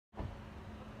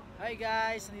Hi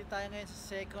guys! Nandito tayo ngayon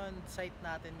sa second site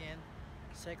natin yan.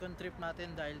 Second trip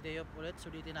natin dahil day off ulit.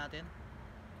 Sulitin natin.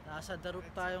 Nasa The Roof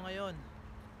tayo ngayon.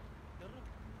 The Roof?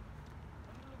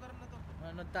 Anong lugar na to?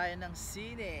 Manonood tayo ng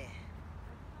sine.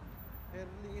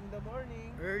 Early in the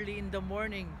morning. Early in the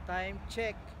morning. Time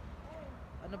check.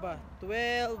 Ano ba?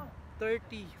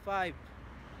 12:35.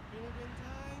 Philippine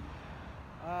time?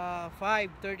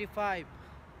 5:35.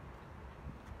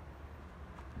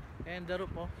 And The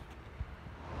Roof, oh.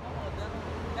 Oo,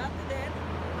 dati din,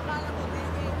 akala ko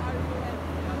D-A-R-U-F.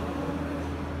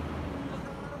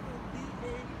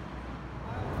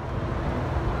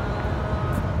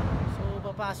 So,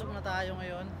 papasok na tayo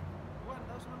ngayon.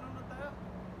 Tapos manonood tayo.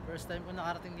 First time ko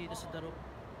nakarating dito sa The Roof.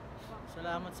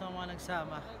 Salamat sa mga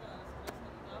nagsama.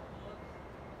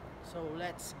 So,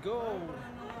 let's go!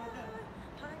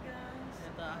 Hi guys!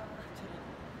 Ito, ah.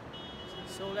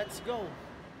 So, let's go!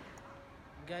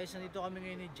 Guys, nandito kami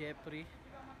ngayon ni Jeffrey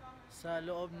sa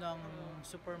loob ng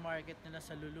supermarket nila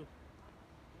sa Lulu.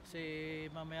 Kasi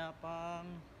mamaya pang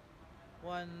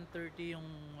 1:30 yung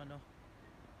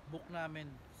book namin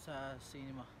sa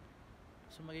cinema.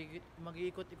 So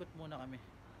mag-iikot-ikot muna kami.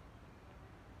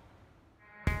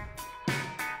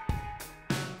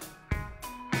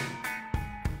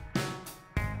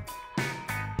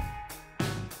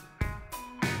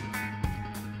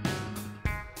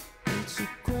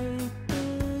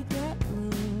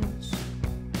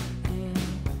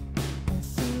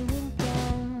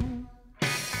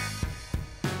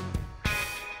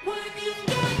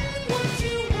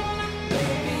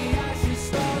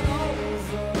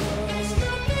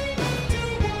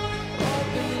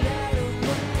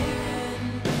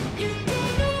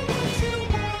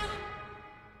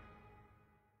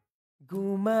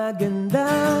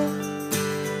 Gumaganda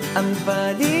ang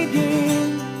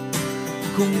paligid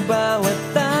kung bawat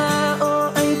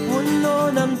tao ay puno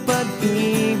ng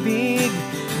pag-ibig.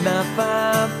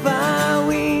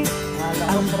 Napapawi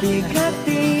ang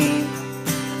bigati,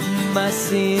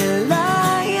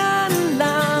 masilayan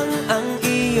lang ang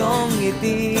iyong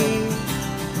ngiti.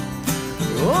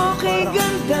 Okay,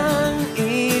 gandang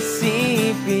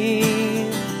isipin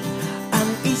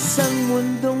ang isang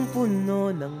mundong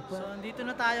puno ng So nandito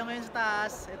na tayo ngayon sa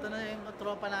taas. Ito na yung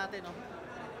tropa natin, oh.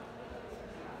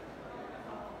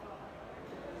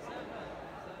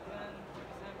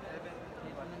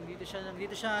 Nandito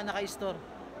siya naka-store.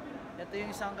 Ito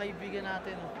yung isang kaibigan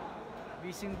natin, oh.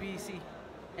 Busy.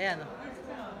 Ayan, oh.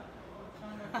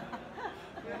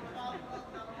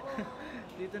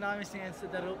 Dito na kami sa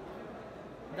The Roof.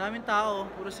 Daming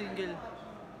tao, puro single.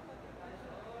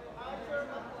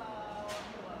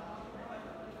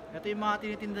 Ito yung mga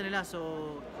tinitinda nila, so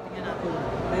tingnan natin.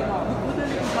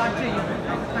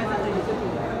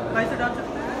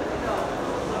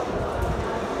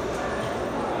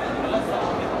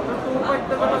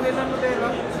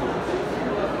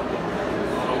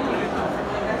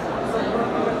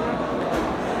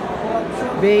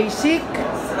 Basic.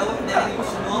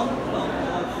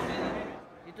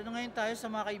 Dito na ngayon tayo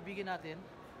sa mga kaibigan natin.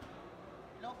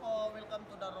 Hello po, welcome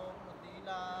to the room.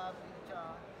 Matila,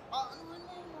 pizza. Ano mo?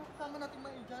 Kasama natin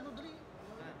mga Indiano, dali.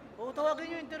 Oo,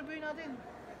 tawagin yung interview natin.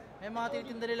 May mga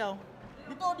tinitinda nila, oh.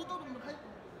 Dito. Hi.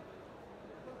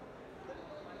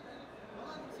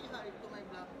 Say hi to my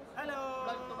vlog. Hello!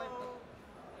 Vlog to my vlog.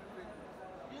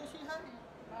 You say hi.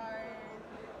 Hi.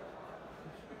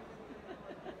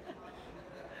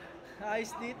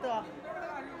 Ayos dito, ah.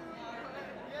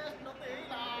 Yes,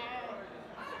 Nutella.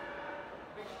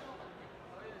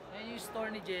 Ayan yung store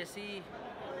ni Jessie.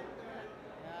 Ayan.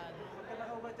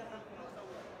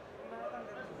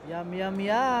 Yum!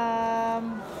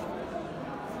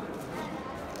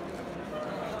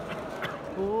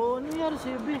 Oh, ano nangyari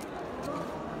sa'yo, be?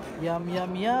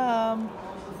 Yum!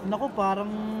 Naku,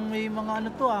 parang may mga ano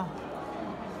to, ah.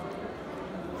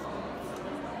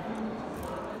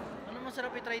 Ano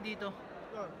masarap i-try dito?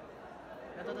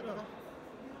 Ito.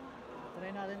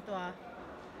 Try natin to, ha.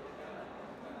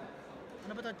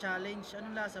 Ano ba to? Challenge?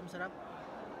 Anong lasa? Masarap?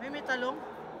 May talong.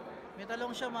 May talong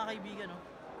siya, mga kaibigan, no?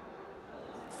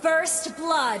 First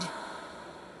blood.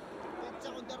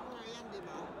 Pizza kudar na yan, di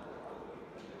ba?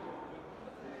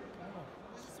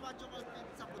 This is what you call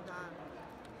pizza kudar.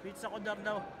 Pizza kudar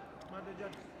daw. Mado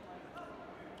dyan.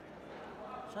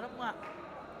 Sarap nga.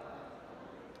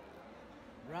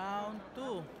 Round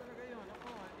 2.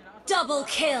 Double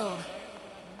kill.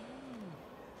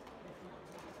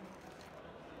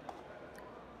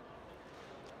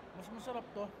 Mas masarap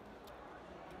to.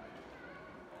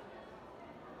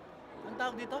 Ang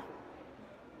tawag dito?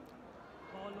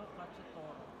 Polo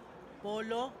Cachetora.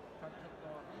 Polo?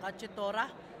 Cachetora?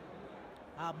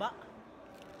 Haba?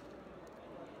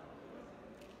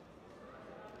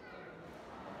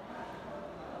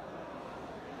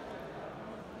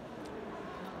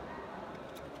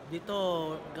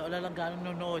 Dito, wala lang ganong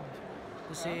nanonood.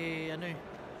 Kasi ano eh,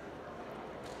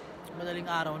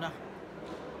 madaling araw na.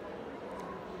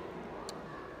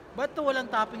 Ba't to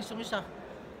walang toppings yung isa?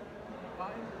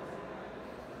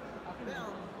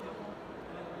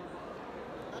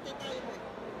 Ate tayo ba?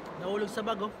 Nahulog sa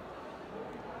bag oh.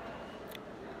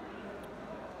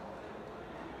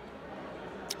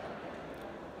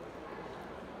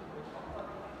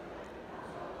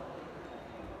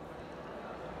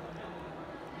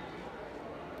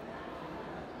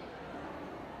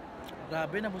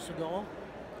 Grabe, nabusog ako.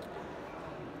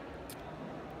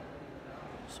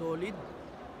 Solid.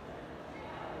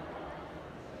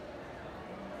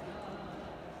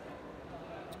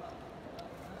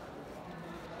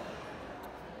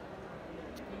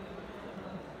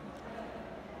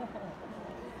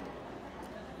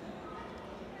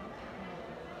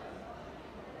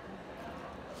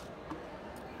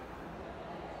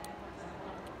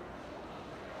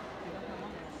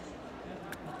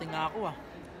 Natinga ako ah.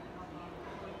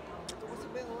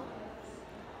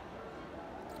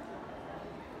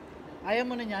 Ayaw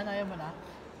mo na niyan? Ayaw mo na?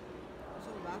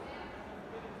 Gusto mo ba?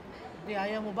 Hindi,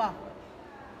 ayaw mo ba?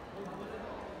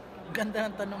 Ganda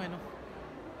ng tanong eh, no?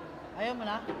 Ayaw mo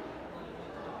na?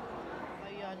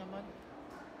 Kaya naman.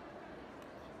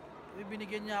 Uy,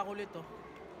 binigyan niya ako ulit, oh.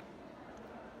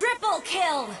 Triple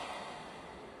kill!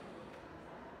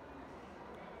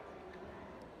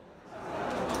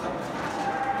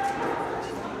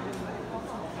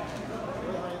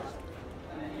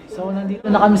 So, nandito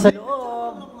na kami sa loob.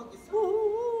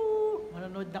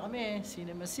 Manonood na kami.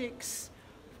 Cinema 6.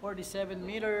 47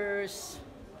 meters.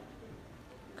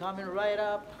 Coming right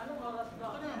up.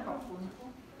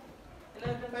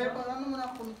 Kaya pa ano mo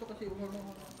na ako nito kasi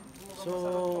So,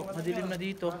 madilim na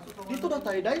dito. dito na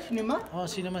tayo dahil cinema. Oh,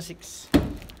 Cinema 6.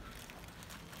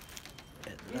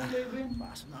 Eto na.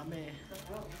 Pasok na kami.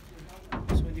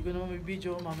 So, hindi ko naman may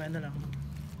video. Mamaya na lang.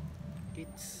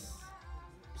 Kids.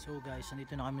 So guys,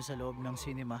 nandito na kami sa loob ng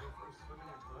cinema.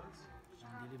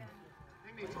 Ang dilim.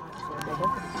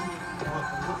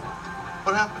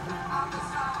 What happened?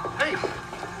 Hey!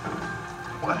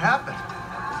 What happened?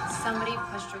 Somebody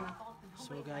pushed her in the fall.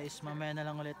 So guys, mamaya na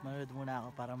lang ulit. Manood muna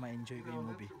ako para ma-enjoy ko yung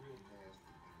movie.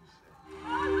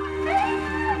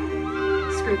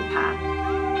 Screw the path.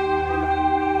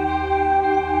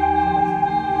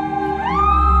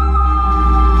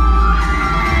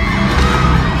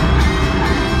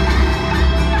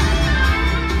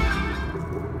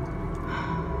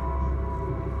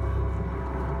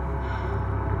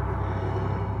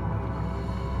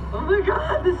 Oh my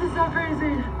god, this is so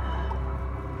crazy.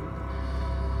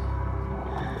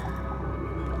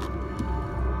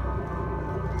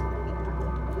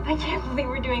 I can't believe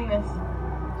we're doing this.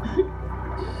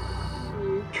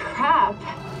 Crap.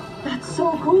 That's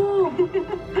so cool.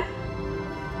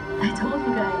 I told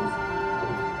you guys.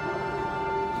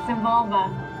 Zimbabwe.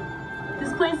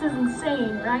 This place is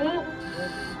insane, right?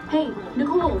 Hey,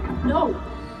 Nicole, no.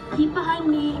 Keep behind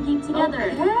me and keep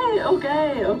together.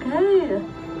 Okay.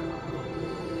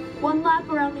 One lap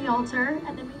around the altar,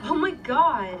 and then we... Oh my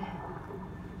god.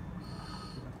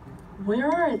 Where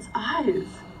are its eyes?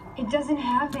 It doesn't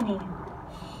have any.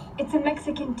 It's a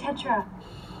Mexican tetra.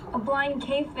 A blind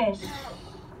cavefish.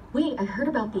 Wait, I heard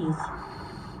about these.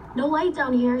 No light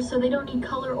down here, so they don't need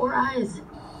color or eyes.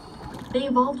 They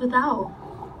evolved without.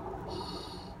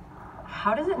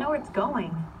 How does it know where it's going?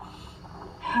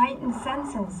 Heightened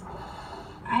senses.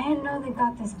 I didn't know they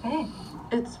got this big.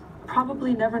 It's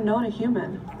probably never known a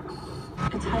human.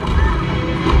 It's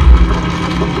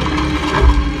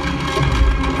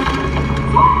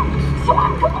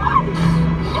Swam, come on!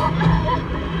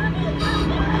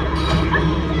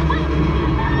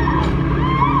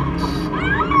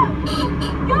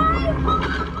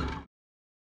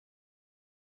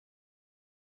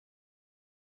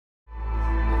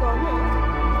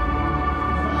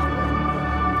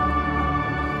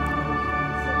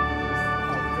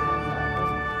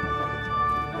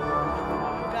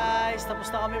 Guys, tapos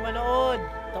na kami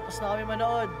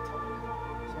manood.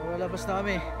 So, lalabas na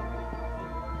kami.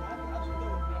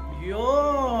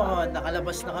 Yun!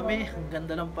 Nakalabas na kami. Ang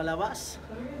ganda ng palabas.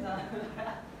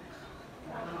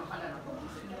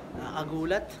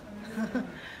 Nakakagulat.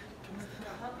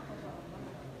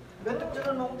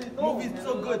 Movie is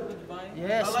so good.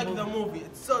 Yes. I like the movie.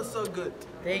 It's so good.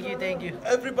 Thank you.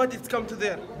 Everybody's come to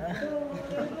there.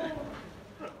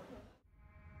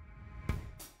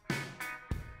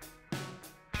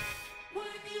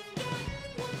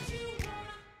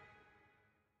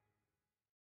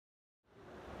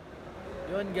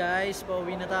 Yun guys,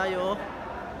 pauwi na tayo.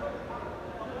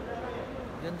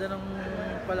 Ganda ng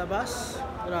palabas.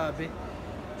 Grabe.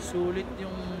 Sulit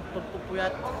yung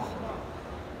pagpupuyat.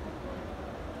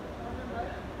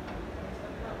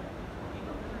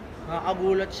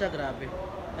 Nakakagulat siya, grabe.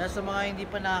 Kaya sa mga hindi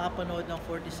pa nakakapanood ng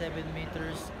 47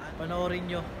 meters, panoorin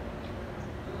nyo.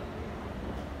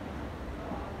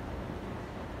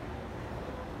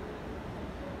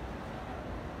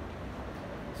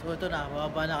 So ito na,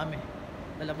 bababa na kami.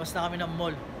 Lalabas na kami ng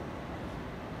mall.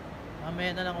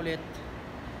 Mamaya na lang ulit.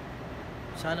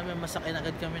 Sana may masakyan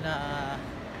agad kami na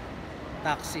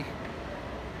taxi.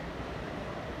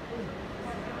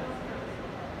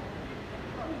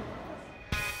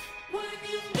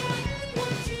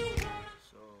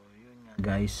 So yun nga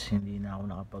guys, hindi na ako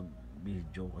nakapag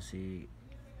video kasi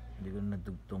hindi ko na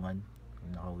nadugtungan.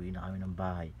 Nakauwi na kami ng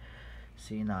bahay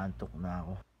kasi inaantok na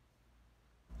ako.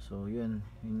 So yun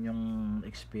yung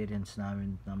experience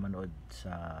namin na manood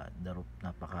sa The Roof.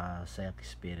 Napaka-saya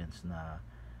experience na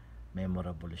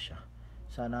memorable siya.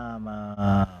 Sana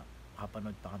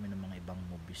makapanood pa kami ng mga ibang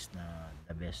movies na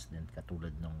the best din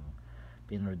katulad nung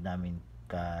pinanood namin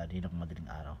kaninang madaling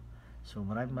araw. So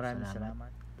maraming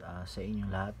salamat sa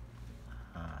inyong lahat.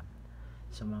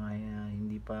 Sa mga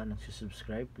hindi pa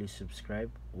nagsusubscribe, please subscribe,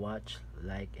 watch,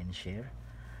 like, and share.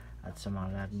 At sa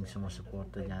mga laging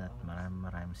sumusuporta dyan, at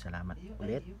maraming salamat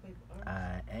ulit.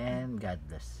 And God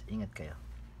bless. Ingat kayo.